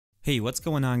Hey, what's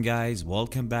going on guys?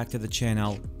 Welcome back to the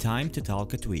channel. Time to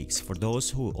talk tweaks for those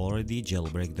who already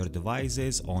jailbreak their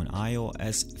devices on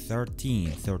iOS 13,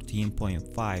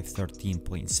 13.5,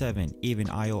 13.7, even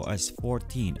iOS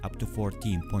 14 up to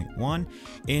 14.1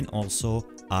 and also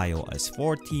iOS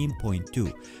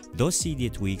 14.2. Those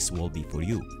Cydia tweaks will be for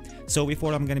you. So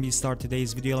before I'm gonna start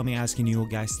today's video, let me asking you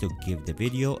guys to give the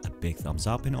video a big thumbs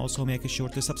up and also make sure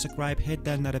to subscribe, hit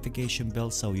that notification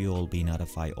bell so you'll be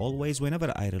notified always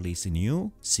whenever I release a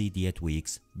new Cydia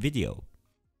tweaks video.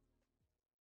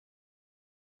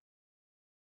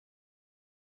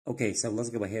 Okay, so let's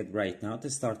go ahead right now to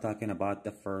start talking about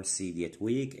the first Cydia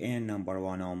tweak, and number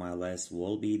one on my list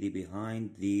will be the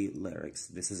Behind the Lyrics.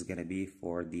 This is gonna be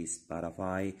for the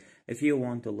Spotify. If you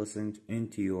want to listen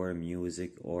into your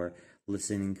music or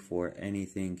listening for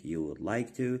anything you would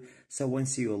like to. So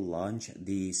once you launch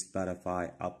the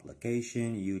Spotify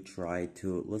application, you try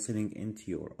to listening into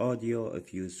your audio.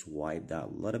 If you swipe that a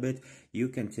little bit, you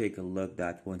can take a look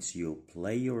that once you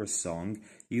play your song,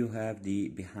 you have the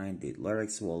Behind the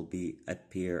Lyrics will be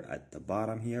appear at the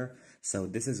bottom here. So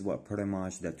this is what pretty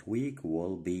much the tweak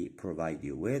will be provide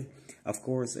you with. Of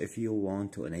course, if you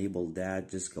want to enable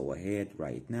that, just go ahead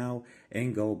right now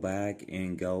and go back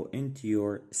and go into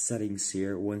your settings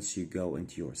here. Once you go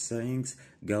into your settings,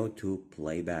 go to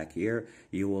playback here.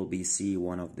 You will be see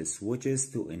one of the switches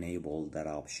to enable that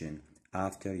option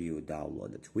after you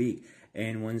download the tweak.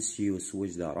 And once you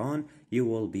switch that on, you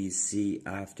will be see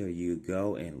after you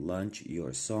go and launch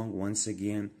your song. Once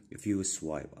again, if you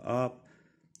swipe up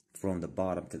from the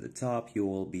bottom to the top, you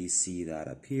will be see that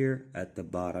appear at the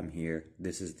bottom here.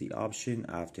 This is the option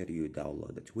after you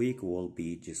download the tweak, will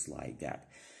be just like that.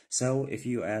 So if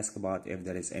you ask about if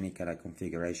there is any kind of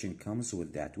configuration comes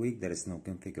with that tweak, there is no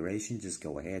configuration. Just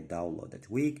go ahead, download the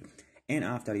tweak, and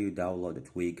after you download the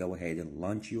tweak, go ahead and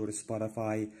launch your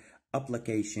Spotify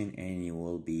application, and you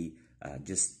will be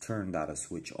just turn that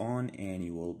switch on, and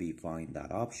you will be find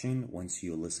that option once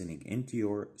you're listening into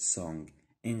your song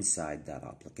inside that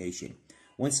application.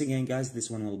 Once again guys, this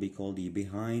one will be called the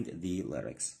Behind the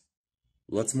Lyrics.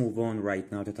 Let's move on right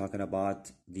now to talking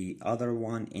about the other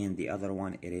one, and the other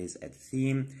one, it is a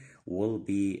theme, will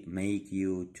be make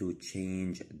you to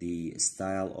change the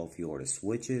style of your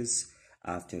switches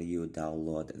after you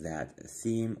download that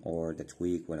theme or the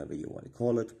tweak, whatever you want to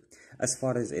call it. As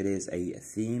far as it is a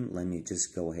theme, let me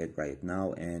just go ahead right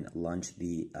now and launch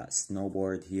the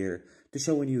snowboard here to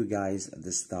showing you guys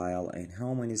the style and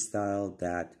how many style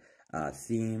that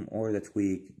theme or the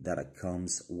tweak that it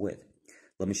comes with.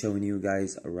 Let me showing you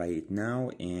guys right now,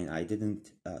 and I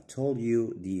didn't told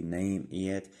you the name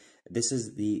yet. This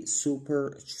is the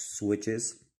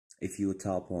SuperSwitches. If you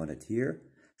tap on it here,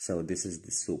 so this is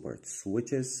the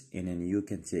SuperSwitches, and then you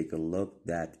can take a look.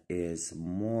 That is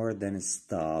more than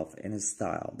stuff and a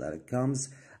style that it comes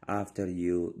after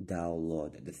you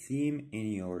download the theme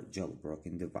in your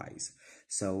jailbroken device.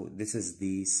 So this is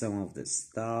the some of the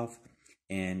stuff,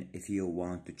 and if you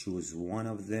want to choose one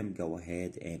of them, go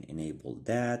ahead and enable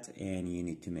that, and you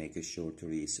need to make sure to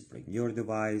respring your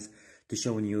device. To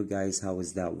showing you guys how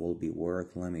is that will be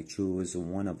work, let me choose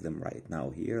one of them right now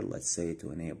here. Let's say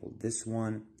to enable this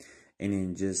one, and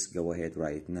then just go ahead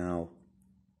right now,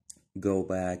 go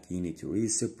back, you need to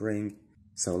respring.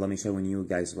 So let me showing you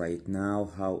guys right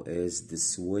now how is the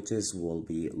switches will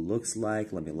be looks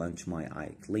like. Let me launch my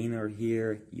eye cleaner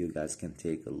here. You guys can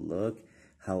take a look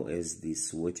how is the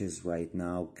switches right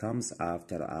now comes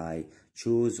after I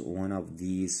choose one of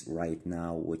these right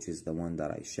now, which is the one that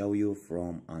I show you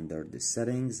from under the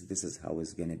settings. This is how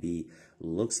it's gonna be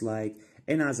looks like.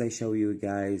 And as I show you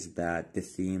guys that the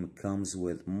theme comes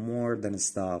with more than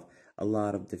stuff, a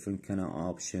lot of different kind of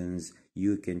options.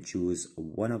 You can choose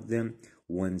one of them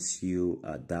once you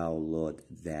download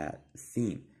that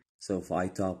theme. So if I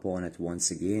tap on it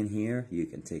once again here, you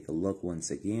can take a look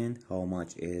once again how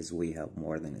much is we have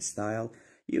more than a style.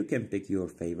 You can pick your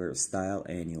favorite style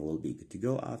and you will be good to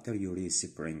go after you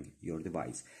respring your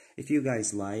device. If you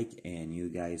guys like and you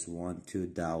guys want to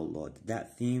download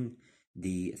that theme,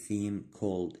 the theme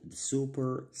called the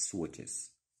SuperSwitches.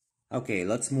 Okay,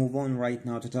 let's move on right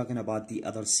now to talking about the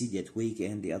other Cydia tweak,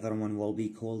 and the other one will be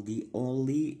called the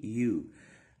OnlyYou.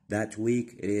 That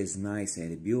tweak, it is nice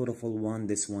and a beautiful one.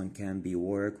 This one can be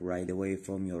worked right away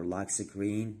from your lock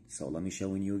screen. So let me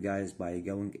showing you guys by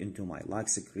going into my lock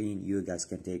screen. You guys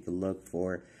can take a look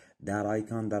for that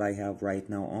icon that I have right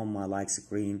now on my lock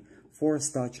screen. Force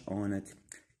touch on it.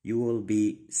 You will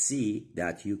be see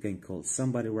that you can call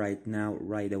somebody right now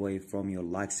right away from your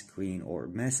lock screen, or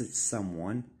message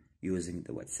someone using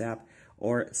the WhatsApp,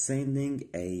 or sending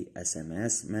a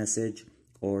SMS message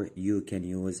or you can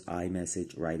use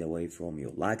iMessage right away from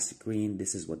your lock screen.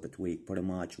 This is what the tweak pretty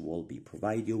much will be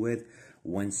provide you with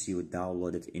once you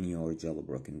download it in your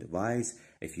jailbroken device.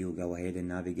 If you go ahead and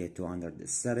navigate to under the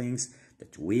settings, the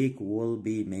tweak will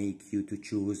be make you to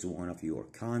choose one of your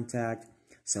contact.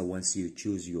 So once you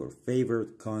choose your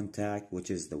favorite contact,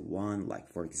 which is the one,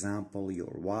 like for example,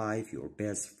 your wife, your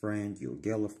best friend, your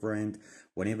girlfriend,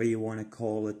 whatever you want to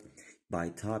call it, by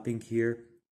tapping here,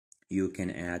 you can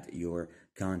add your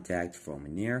contact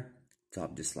from near,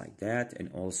 tap just like that. And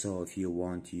also if you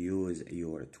want to use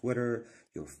your Twitter,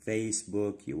 your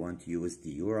Facebook, you want to use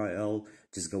the URL,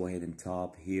 just go ahead and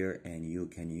tap here and you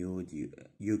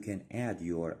can add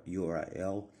your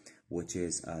URL, which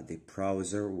is the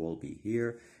browser will be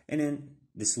here. And then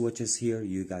the switches here,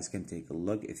 you guys can take a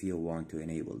look if you want to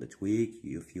enable the tweak,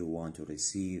 if you want to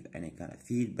receive any kind of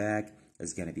feedback.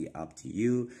 It's going to be up to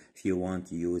you if you want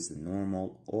to use the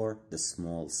normal or the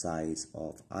small size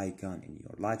of icon in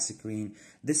your lock screen.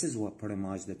 This is what pretty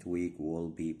much the tweak will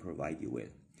be provide you with.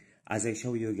 As I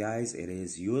show you guys, it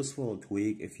is useful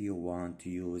tweak if you want to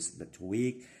use the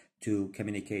tweak to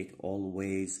communicate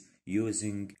always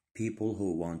using people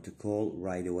who want to call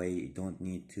right away. You don't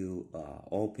need to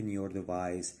open your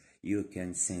device. You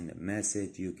can send a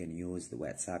message, you can use the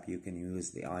WhatsApp, you can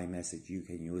use the iMessage, you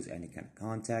can use any kind of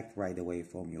contact right away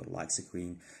from your lock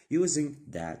screen using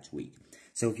that tweak.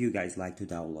 So if you guys like to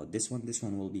download this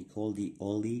one will be called the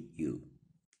OnlyYou.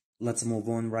 Let's move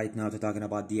on right now to talking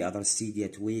about the other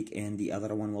Cydia tweak, and the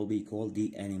other one will be called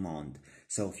the Animond.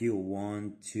 So if you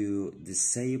want to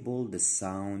disable the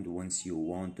sound once you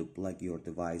want to plug your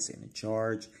device in a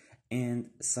charge and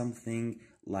something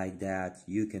like that,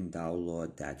 you can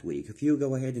download that tweak. If you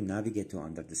go ahead and navigate to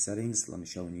under the settings, let me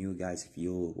show you guys. If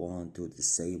you want to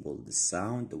disable the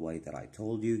sound the way that I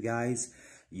told you guys,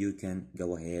 you can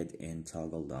go ahead and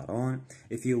toggle that on.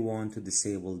 If you want to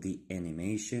disable the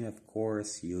animation, of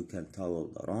course, you can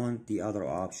toggle that on. The other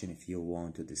option, if you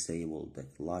want to disable the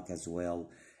clock as well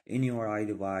in your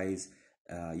iDevice,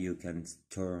 you can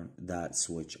turn that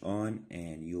switch on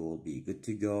and you will be good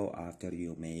to go. After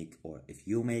you make, or if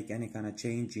you make any kind of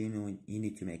change, you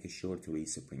need to make sure to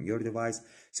reset your device,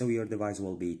 so your device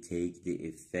will be take the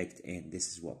effect. And this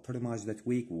is what pretty much that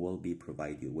tweak will be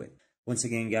provide you with. Once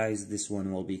again guys, this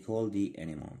one will be called the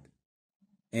Animond.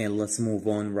 And let's move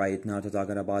on right now to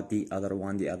talking about the other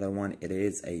one. The other one, it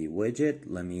is a widget.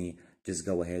 Let me just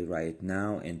go ahead right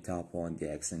now and tap on the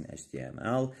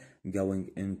HTML, going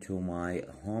into my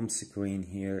home screen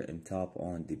here and tap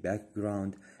on the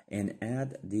background and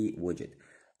add the widget.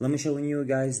 Let me show you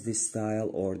guys the style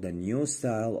or the new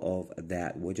style of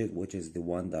that widget, which is the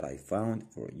one that I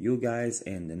found for you guys,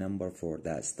 and the number for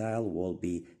that style will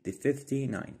be the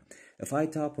 59. If I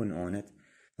tap on it,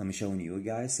 let me show you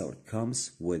guys. So it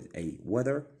comes with a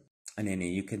weather, and then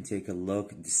you can take a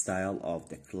look at the style of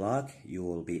the clock. You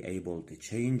will be able to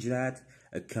change that.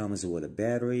 It comes with a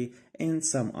battery and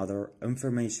some other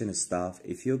information stuff.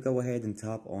 If you go ahead and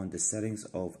tap on the settings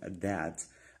of that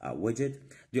widget,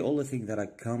 the only thing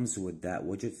that comes with that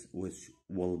widget, which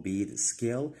will be the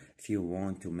scale. If you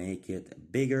want to make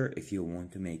it bigger, if you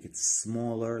want to make it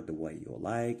smaller, the way you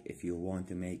like. If you want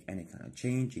to make any kind of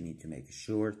change, you need to make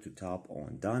sure to tap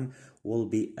on done, will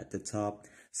be at the top,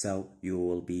 so you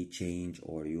will be change,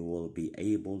 or you will be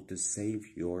able to save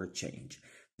your change.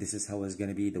 This is how it's going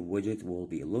to be. The widget will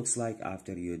be looks like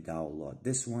after you download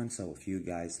this one. So if you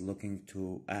guys looking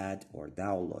to add or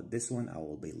download this one, I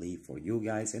will leave for you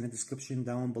guys in the description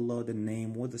down below the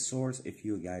name with the source if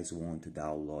you guys want to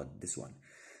download this one.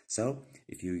 So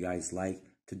if you guys like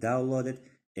to download it,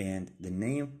 and the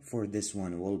name for this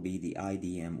one will be the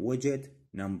IDM widget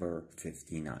number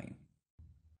 59.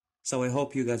 So I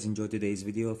hope you guys enjoyed today's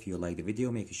video. If you like the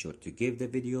video, make sure to give the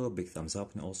video a big thumbs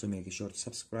up, and also make sure to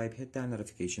subscribe, hit that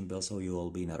notification bell so you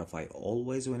will be notified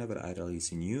always whenever I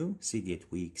release a new Cydia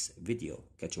tweaks video.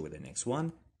 Catch you with the next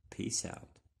one. Peace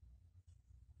out.